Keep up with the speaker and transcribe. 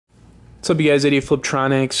What's up, you guys? Eddie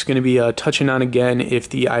Fliptroniks. Going to be touching on again if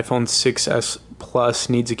the iPhone 6s Plus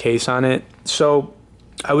needs a case on it. So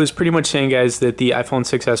I was pretty much saying, guys, that the iPhone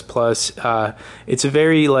 6s Plus, it's a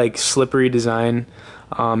very slippery design,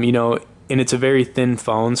 and it's a very thin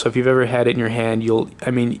phone. So if you've ever had it in your hand,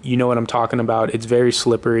 you know what I'm talking about. It's very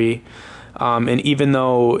slippery. And even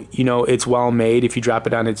though, it's well made, if you drop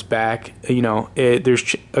it on its back,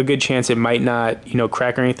 there's a good chance it might not,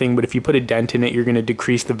 crack or anything. But if you put a dent in it, you're going to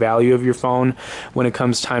decrease the value of your phone when it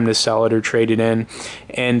comes time to sell it or trade it in.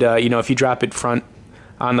 And, if you drop it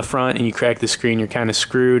on the front and you crack the screen, you're kind of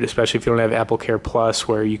screwed, especially if you don't have Apple Care Plus,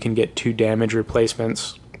 where you can get 2 damage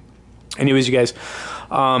replacements. Anyways, you guys,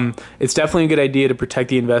 it's definitely a good idea to protect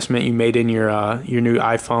the investment you made in your new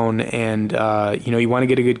iPhone, and you want to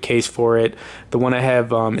get a good case for it. The one I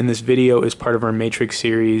have in this video is part of our Matrix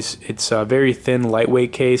series. It's a very thin,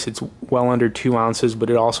 lightweight case. It's well under 2 ounces, but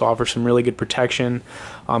it also offers some really good protection.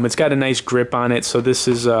 It's got a nice grip on it, so this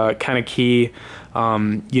is kind of key.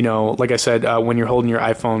 Like I said, when you're holding your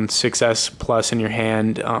iPhone 6s Plus in your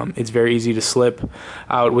hand, it's very easy to slip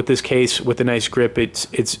out with this case with a nice grip.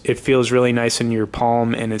 It feels really nice in your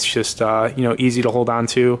palm, and it's just easy to hold on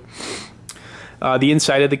to. The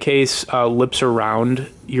inside of the case lips around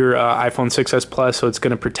your iPhone 6s Plus, so it's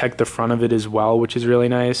going to protect the front of it as well, which is really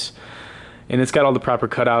nice. And it's got all the proper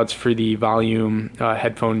cutouts for the volume,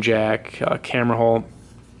 headphone jack, camera hole.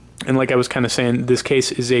 And like I was kind of saying, this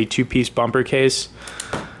case is a 2-piece bumper case,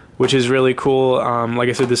 which is really cool. Like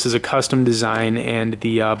I said, this is a custom design, and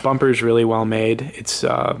the bumper is really well made. It's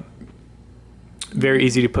very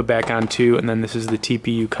easy to put back on too. And then this is the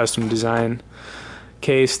TPU custom design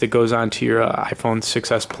case that goes onto your iPhone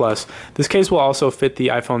 6s Plus. This case will also fit the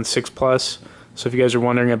iPhone 6 Plus. So if you guys are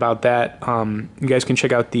wondering about that, you guys can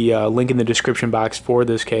check out the link in the description box for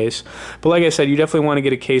this case. But like I said, you definitely want to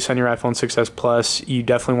get a case on your iPhone 6s Plus. You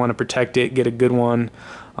definitely want to protect it, get a good one,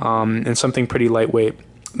 and something pretty lightweight.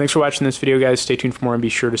 Thanks for watching this video, guys. Stay tuned for more, and be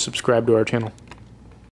sure to subscribe to our channel.